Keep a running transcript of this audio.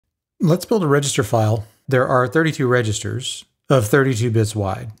Let's build a register file. There are 32 registers of 32 bits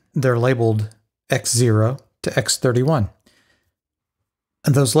wide. They're labeled X0 to X31.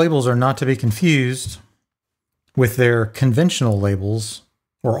 And those labels are not to be confused with their conventional labels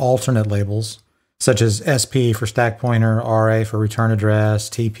or alternate labels, such as SP for stack pointer, RA for return address,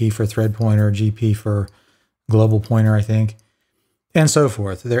 TP for thread pointer, GP for global pointer, I think, and so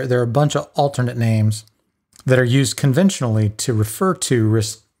forth. There are a bunch of alternate names that are used conventionally to refer to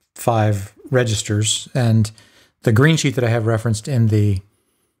RISC-V registers. And the green sheet that I have referenced in the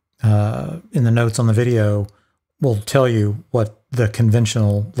notes on the video will tell you what the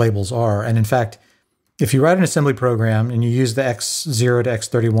conventional labels are. And in fact, if you write an assembly program and you use the X0 to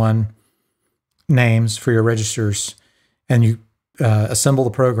X31 names for your registers, and you assemble the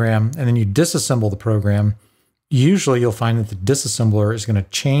program and then you disassemble the program, usually you'll find that the disassembler is going to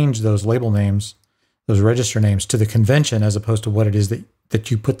change those label names, those register names, to the convention as opposed to what it is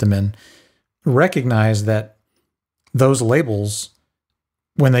that you put them in. Recognize that those labels,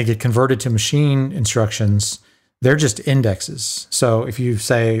 when they get converted to machine instructions, they're just indexes. So if you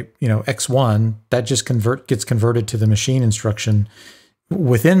say, X1, that just gets converted to the machine instruction.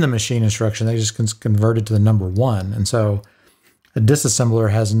 Within the machine instruction, they just gets converted to the number 1. And so a disassembler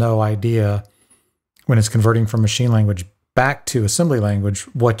has no idea when it's converting from machine language back to assembly language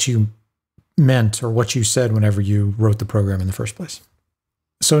what you meant or what you said whenever you wrote the program in the first place.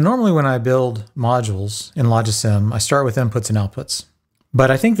 So normally when I build modules in Logisim, I start with inputs and outputs.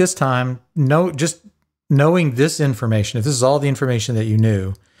 But I think this time, just knowing this information, if this is all the information that you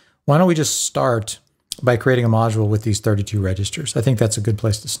knew, why don't we just start by creating a module with these 32 registers? I think that's a good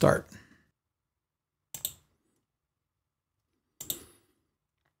place to start.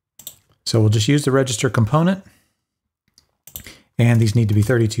 So we'll just use the register component, and these need to be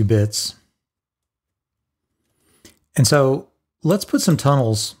 32 bits. And so let's put some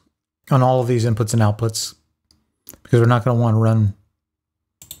tunnels on all of these inputs and outputs, because we're not going to want to run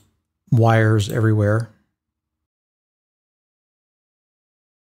wires everywhere.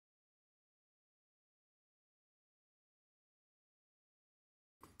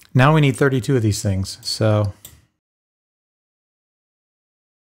 Now we need 32 of these things. So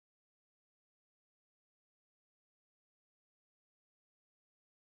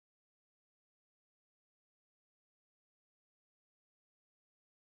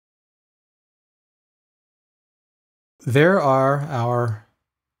there are our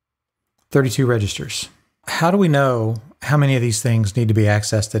 32 registers. How do we know how many of these things need to be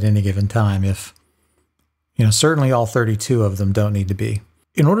accessed at any given time if, certainly all 32 of them don't need to be?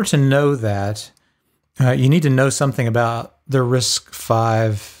 In order to know that, you need to know something about the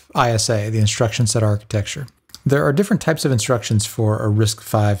RISC-V ISA, the instruction set architecture. There are different types of instructions for a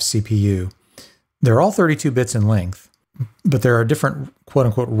RISC-V CPU. They're all 32 bits in length, but there are different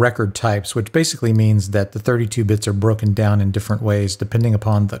quote-unquote record types, which basically means that the 32 bits are broken down in different ways depending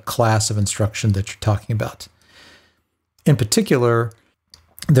upon the class of instruction that you're talking about. In particular,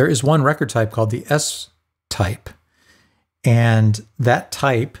 there is one record type called the S type. And that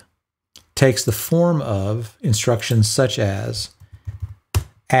type takes the form of instructions such as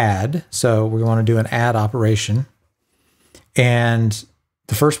add. So we want to do an add operation. And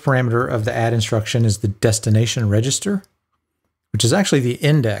the first parameter of the add instruction is the destination register, which is actually the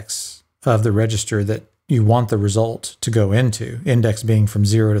index of the register that you want the result to go into, index being from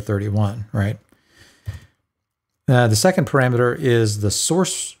 0 to 31, right? The second parameter is the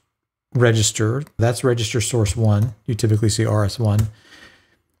source register. That's register source 1. You typically see RS1. And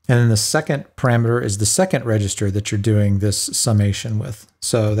then the second parameter is the second register that you're doing this summation with.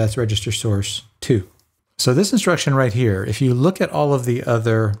 So that's register source 2. So this instruction right here, if you look at all of the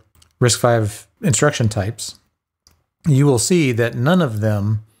other RISC-V instruction types, you will see that none of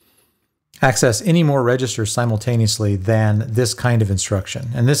them access any more registers simultaneously than this kind of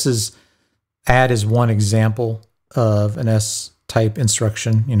instruction. And this is, add is one example of an S-type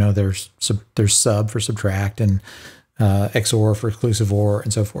instruction. There's sub for subtract and XOR for exclusive OR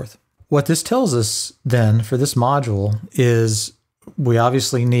and so forth. What this tells us then for this module is we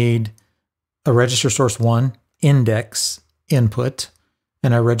obviously need a register source 1 index input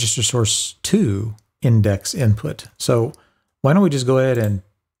and a register source 2 index input. So why don't we just go ahead and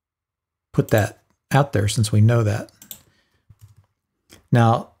put that out there since we know that.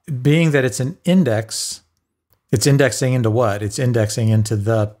 Now, being that it's an index, it's indexing into what? It's indexing into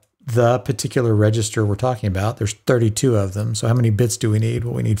the particular register we're talking about. There's 32 of them. So how many bits do we need?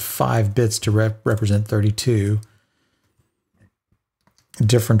 Well, we need 5 bits to represent 32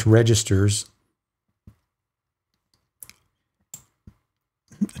 different registers.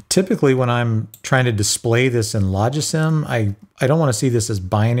 Typically when I'm trying to display this in Logisim, I don't want to see this as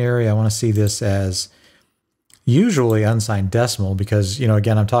binary. I want to see this as usually unsigned decimal because, you know,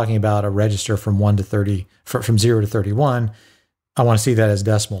 again, I'm talking about a register from 1 to 30, from 0 to 31. I want to see that as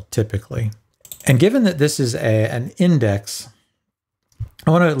decimal typically. And given that this is an index,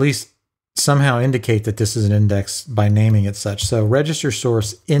 I want to at least somehow indicate that this is an index by naming it such. So register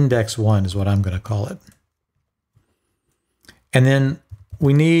source index 1 is what I'm going to call it. And then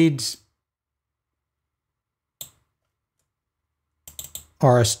we need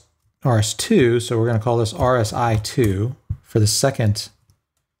RS2, so we're going to call this RSI2 for the second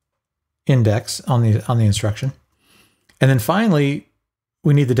index on the instruction. And then finally,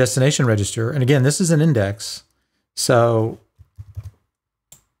 we need the destination register. And again, this is an index, so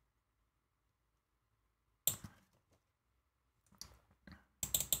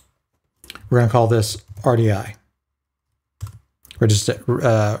we're going to call this RDI,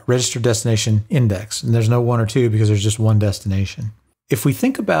 register destination index. And there's no 1 or 2 because there's just one destination. If we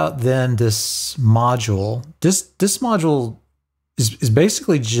think about then this module, this module is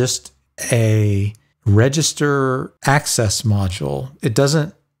basically just a register access module. It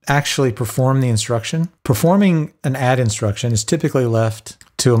doesn't actually perform the instruction. Performing an add instruction is typically left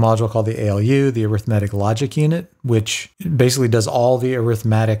to a module called the ALU, the arithmetic logic unit, which basically does all the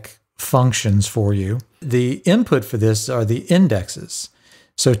arithmetic functions for you. The input for this are the indexes.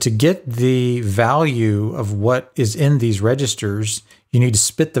 So to get the value of what is in these registers, you need to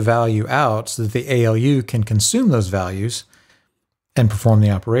spit the value out so that the ALU can consume those values and perform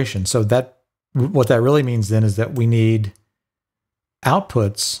the operation. So that what that really means then is that we need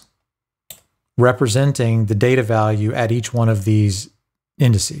outputs representing the data value at each one of these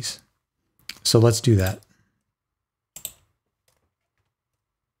indices. So let's do that.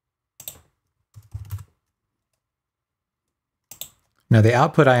 Now the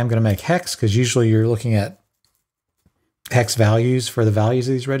output I am going to make hex because usually you're looking at hex values for the values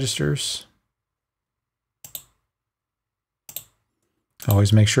of these registers.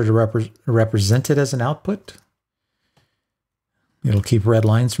 Always make sure to represent it as an output. It'll keep red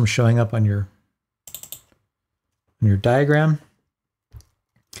lines from showing up on your diagram.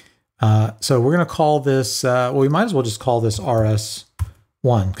 So we're going to call this, well, we might as well just call this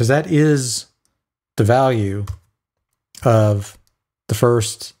RS1 because that is the value of the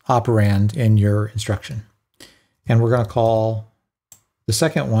first operand in your instruction. And we're going to call the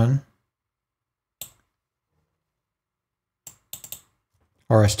second one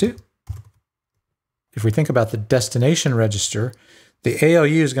RS2. If we think about the destination register, the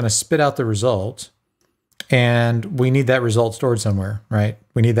ALU is going to spit out the result, and we need that result stored somewhere, right?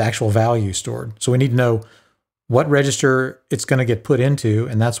 We need the actual value stored. So we need to know what register it's going to get put into,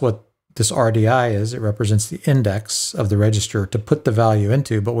 and that's what this RDI is. It represents the index of the register to put the value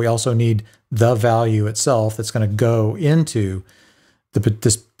into, but we also need the value itself that's going to go into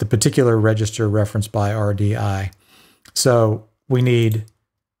the particular register referenced by RDI. So we need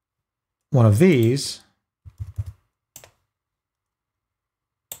one of these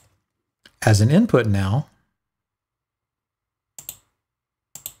as an input now.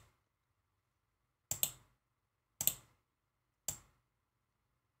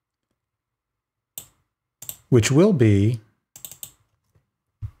 Which will be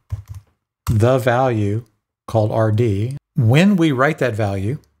the value called RD. When we write that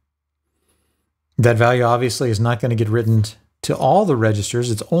value obviously is not going to get written to all the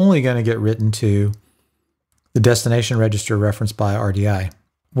registers. It's only going to get written to the destination register referenced by RDI.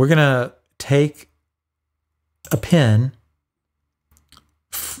 We're going to take a pin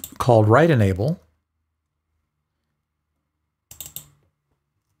called write enable,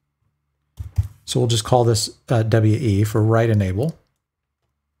 so we'll just call this WE for write enable,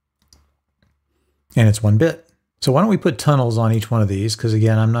 and it's 1 bit. So why don't we put tunnels on each one of these? Because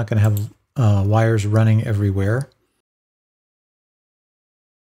again, I'm not going to have wires running everywhere.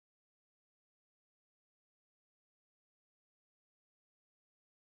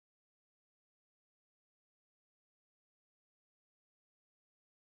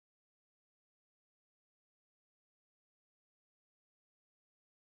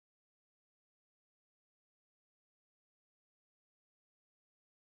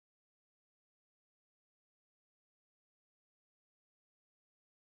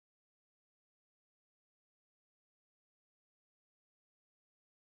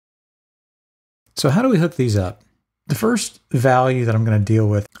 So how do we hook these up? The first value that I'm going to deal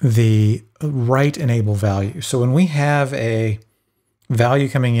with, the write enable value. So when we have a value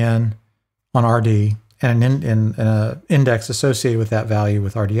coming in on RD and an index associated with that value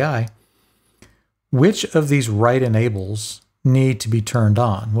with RDI, which of these write enables need to be turned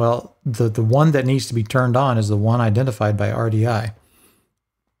on? Well, the one that needs to be turned on is the one identified by RDI.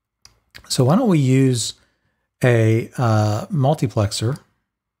 So why don't we use a multiplexer.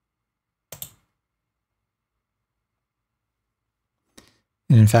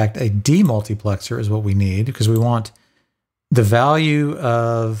 And in fact, a demultiplexer is what we need, because we want the value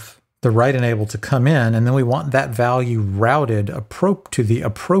of the write enable to come in, and then we want that value routed to the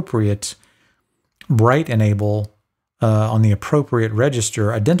appropriate write enable on the appropriate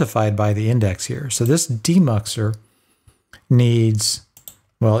register identified by the index here. So this demuxer needs,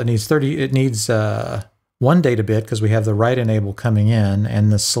 well, it needs one data bit because we have the write enable coming in,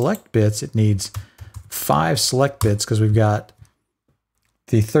 and the select bits, it needs 5 select bits because we've got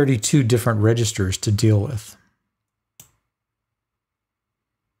the 32 different registers to deal with.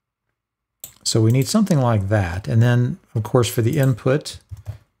 So we need something like that. And then, of course, for the input,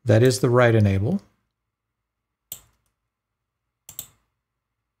 that is the write enable.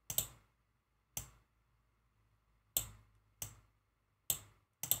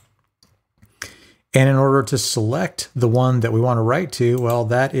 And in order to select the one that we want to write to, well,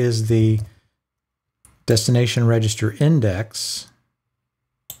 that is the destination register index.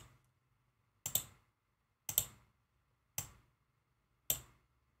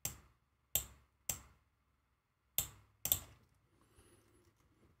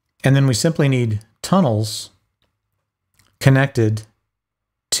 And then we simply need tunnels connected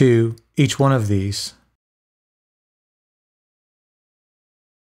to each one of these.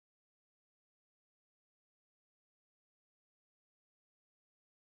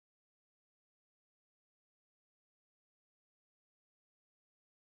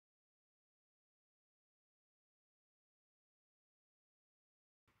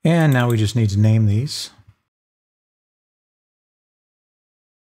 And now we just need to name these.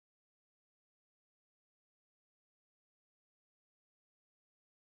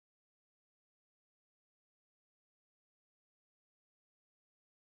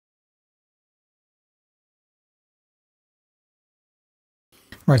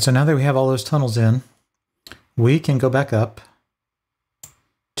 All right, so now that we have all those tunnels in, we can go back up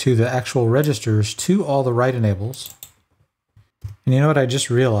to the actual registers to all the write enables. And you know what I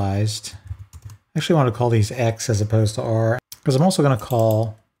just realized? I actually want to call these X as opposed to R, because I'm also going to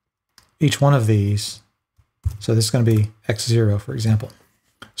call each one of these. So this is going to be X0, for example.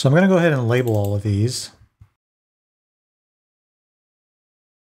 So I'm going to go ahead and label all of these.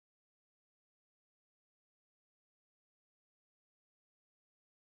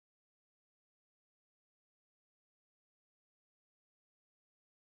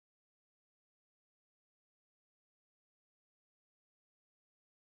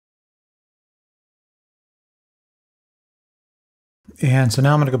 And so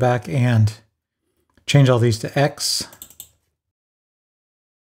now I'm going to go back and change all these to X.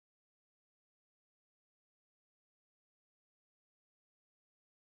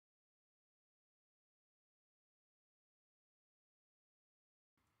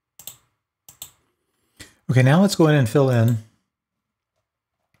 Okay, now let's go in and fill in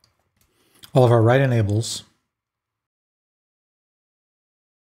all of our write enables.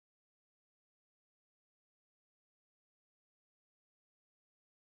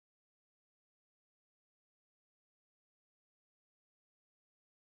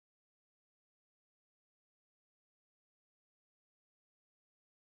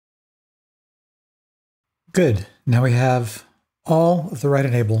 Good. Now we have all of the write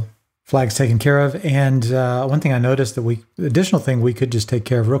enable flags taken care of. And one thing I noticed that additional thing we could just take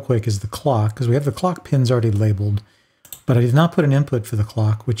care of real quick is the clock, because we have the clock pins already labeled, but I did not put an input for the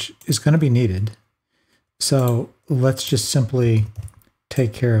clock, which is going to be needed. So let's just simply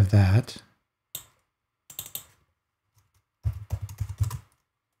take care of that.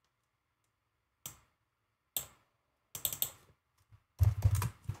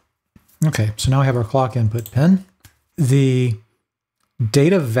 Okay, so now we have our clock input pin. The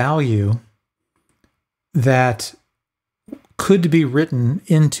data value that could be written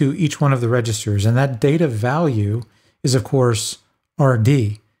into each one of the registers, and that data value is, of course,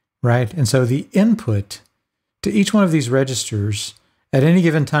 RD, right? And so the input to each one of these registers at any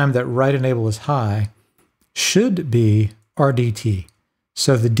given time that write enable is high should be RDT.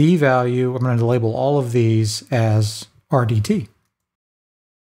 So the D value, I'm going to label all of these as RDT.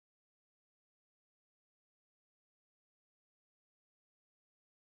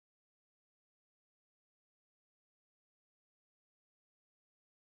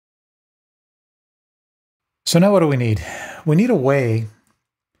 So now what do we need? We need a way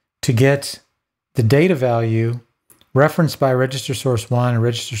to get the data value referenced by register source 1 and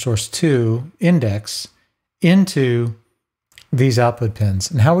register source 2 index into these output pins.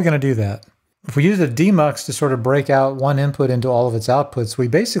 And how are we going to do that? If we use a demux to sort of break out one input into all of its outputs, we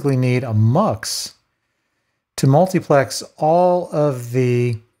basically need a mux to multiplex all of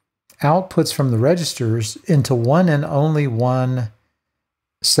the outputs from the registers into one and only one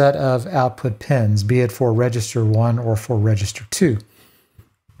set of output pins, be it for register 1 or for register 2.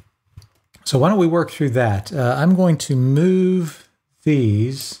 So why don't we work through that? I'm going to move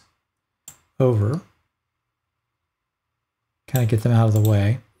these over, kind of get them out of the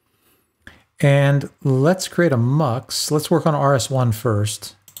way. And let's create a mux. Let's work on RS1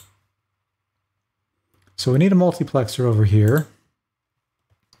 first. So we need a multiplexer over here.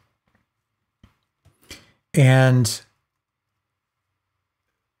 And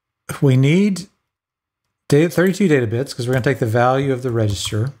we need 32 data bits because we're going to take the value of the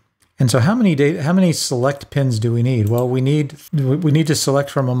register. And so how many select pins do we need? Well, we need to select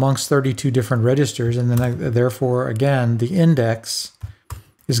from amongst 32 different registers, and then therefore again the index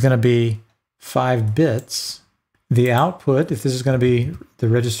is going to be 5 bits. The output, if this is going to be the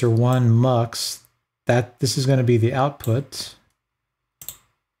register 1 mux, this is going to be the output.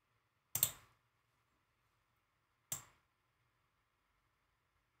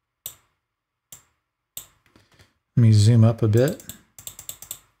 Let me zoom up a bit.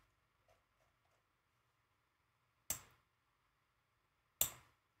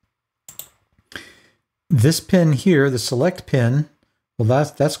 This pin here, the select pin, well,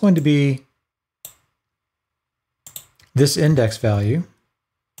 that's going to be this index value.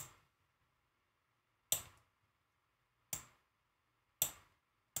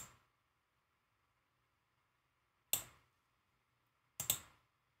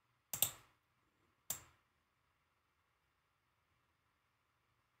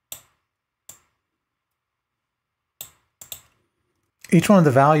 Each one of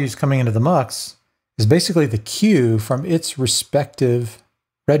the values coming into the mux is basically the cue from its respective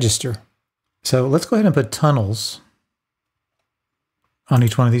register. So let's go ahead and put tunnels on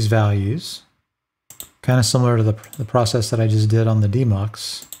each one of these values, kind of similar to the process that I just did on the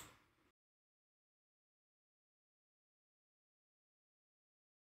demux.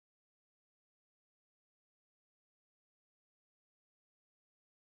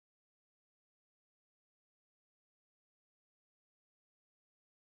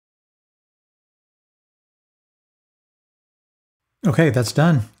 Okay, that's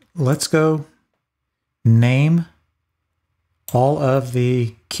done. Let's go name all of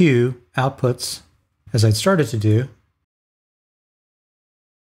the cue outputs as I started to do.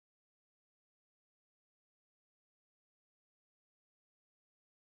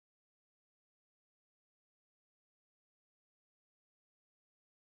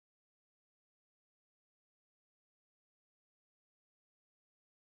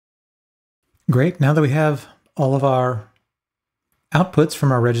 Great, now that we have all of our outputs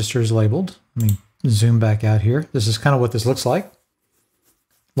from our registers labeled, let me zoom back out here. This is kind of what this looks like.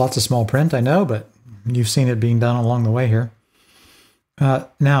 Lots of small print, I know, but you've seen it being done along the way here.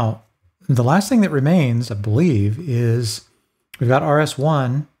 Now, the last thing that remains, I believe, is we've got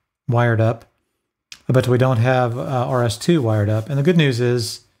RS1 wired up, but we don't have RS2 wired up. And the good news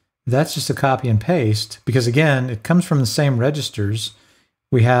is that's just a copy and paste because, again, it comes from the same registers.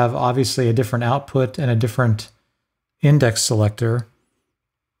 We have obviously a different output and a different index selector,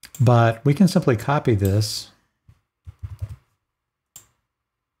 but we can simply copy this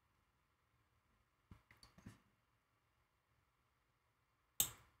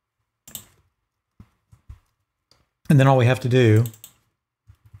and then all we have to do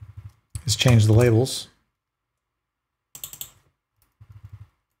is change the labels.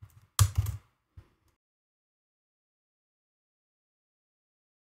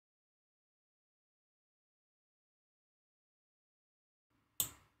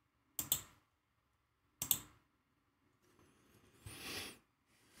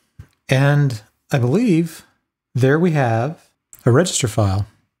 And I believe there we have a register file.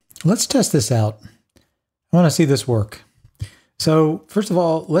 Let's test this out. I want to see this work. So first of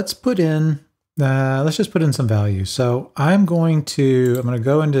all, let's just put in some values. So I'm going to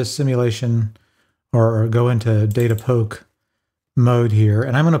go into simulation or go into data poke mode here,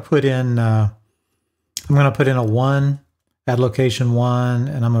 and I'm going to put in a 1 at location 1,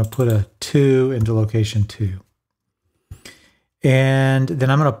 and I'm going to put a 2 into location 2. And then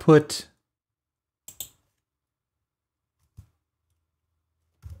I'm going to put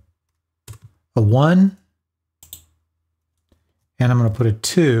a 1, and I'm going to put a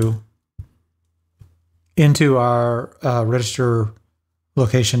 2 into our register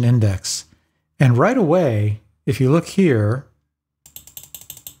location index. And right away, if you look here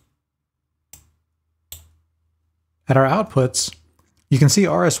at our outputs, you can see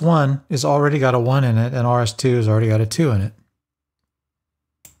RS1 has already got a 1 in it, and RS2 has already got a 2 in it.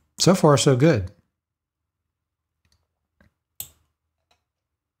 So far, so good.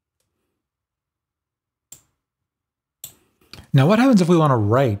 Now, what happens if we want to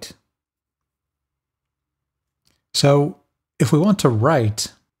write? So, if we want to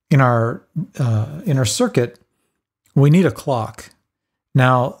write in our circuit, we need a clock.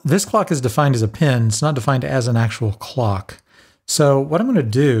 Now, this clock is defined as a pin. It's not defined as an actual clock. So, what I'm going to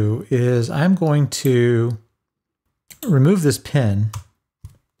do is I'm going to remove this pin,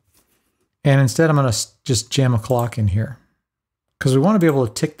 and instead I'm going to just jam a clock in here, because we want to be able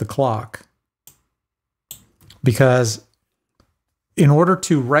to tick the clock. Because in order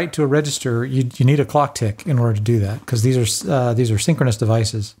to write to a register, you need a clock tick in order to do that, because these are synchronous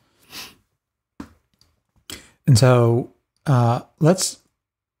devices. And so let's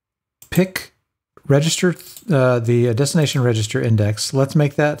pick register, the destination register index. Let's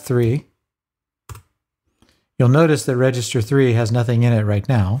make that 3. You'll notice that register 3 has nothing in it right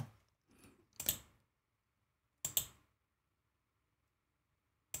now.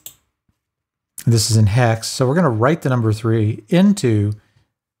 This is in hex, so we're going to write the number 3 into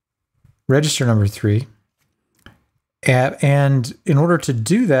register number 3. And in order to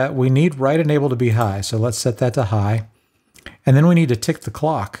do that, we need write enable to be high. So let's set that to high. And then we need to tick the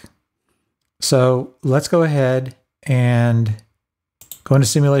clock. So let's go ahead and go into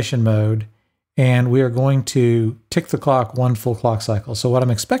simulation mode, and we are going to tick the clock 1 full clock cycle. So what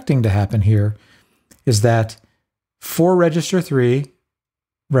I'm expecting to happen here is that for register 3,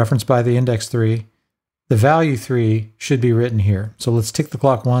 referenced by the index 3, the value 3 should be written here. So let's tick the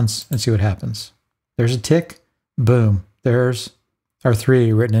clock once and see what happens. There's a tick, boom, there's our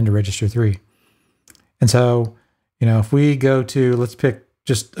 3 written into register 3. And so, if we go to, let's pick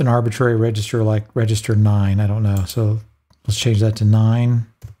just an arbitrary register like register 9, I don't know. So let's change that to 9.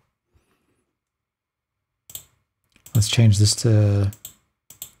 Let's change this to,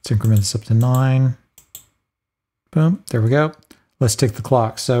 let's increment this up to 9. Boom, there we go. Let's tick the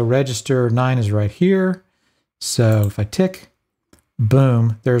clock. So register 9 is right here. So if I tick,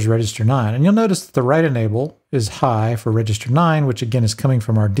 boom, there's register 9. And you'll notice that the write enable is high for register 9, which again is coming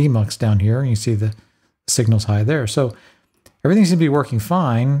from our demux down here. And you see the signal's high there. So everything seems to be working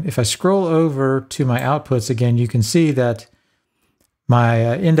fine. If I scroll over to my outputs again, you can see that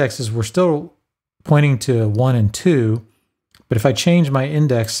my indexes were still pointing to 1 and 2. But if I change my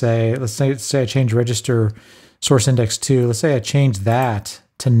index, say, let's say I change register source index 2, let's say I change that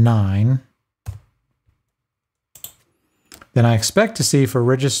to 9, then I expect to see for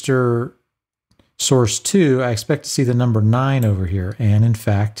register source 2, I expect to see the number 9 over here. And in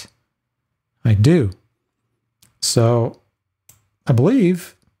fact, I do. So I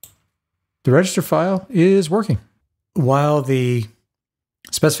believe the register file is working. While the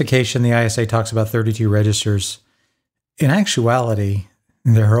specification, the ISA talks about 32 registers, in actuality,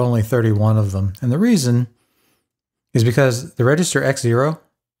 there are only 31 of them. And the reason is because the register X0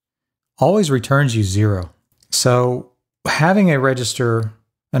 always returns you 0. So having a register,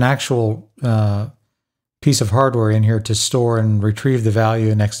 an actual piece of hardware in here to store and retrieve the value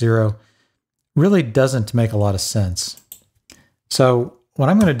in X0 really doesn't make a lot of sense. So what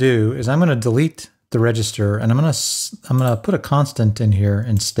I'm going to do is I'm going to delete the register, and I'm going to put a constant in here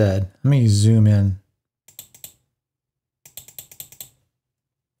instead. Let me zoom in.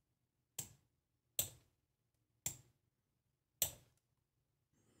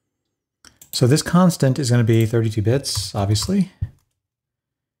 So this constant is going to be 32 bits, obviously.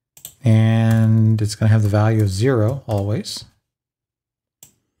 And it's going to have the value of 0 always.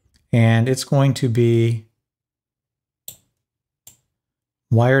 And it's going to be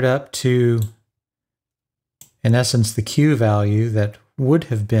wired up to, in essence, the Q value that would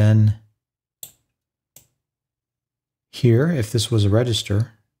have been here if this was a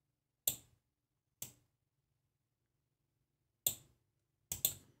register.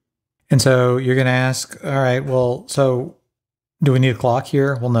 And so you're going to ask, all right, well, so do we need a clock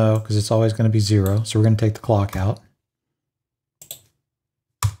here? Well, no, because it's always going to be 0. So we're going to take the clock out.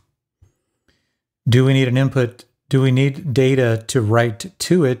 Do we need an input? Do we need data to write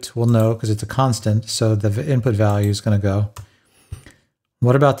to it? Well, no, because it's a constant. So the input value is going to go.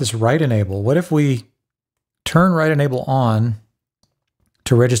 What about this write enable? What if we turn write enable on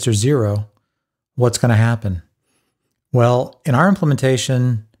to register 0? What's going to happen? Well, in our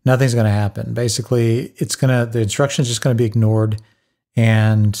implementation, nothing's going to happen. Basically, the instruction's just going to be ignored,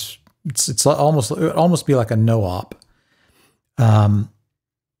 and it would almost be like a no op. In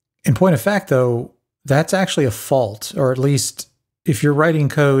point of fact, though, that's actually a fault, or at least if you're writing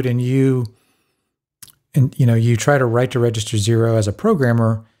code and you and you try to write to register 0 as a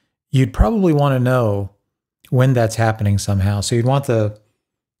programmer, you'd probably want to know when that's happening somehow. So you'd want the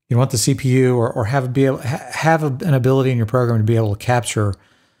CPU or have an ability in your program to be able to capture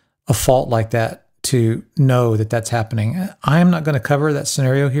a fault like that to know that that's happening. I am not going to cover that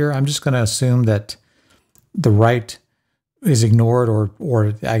scenario here. I'm just going to assume that the write is ignored,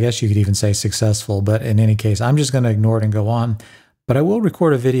 or I guess you could even say successful. But in any case, I'm just going to ignore it and go on. But I will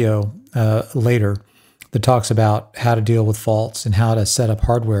record a video later that talks about how to deal with faults and how to set up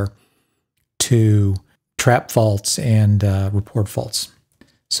hardware to trap faults and report faults.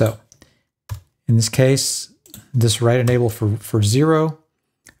 So in this case, this write enable for 0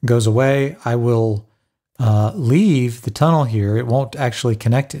 goes away. I will leave the tunnel here. It won't actually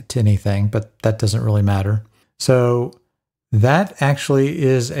connect it to anything, but that doesn't really matter. So that actually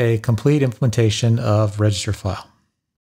is a complete implementation of register file.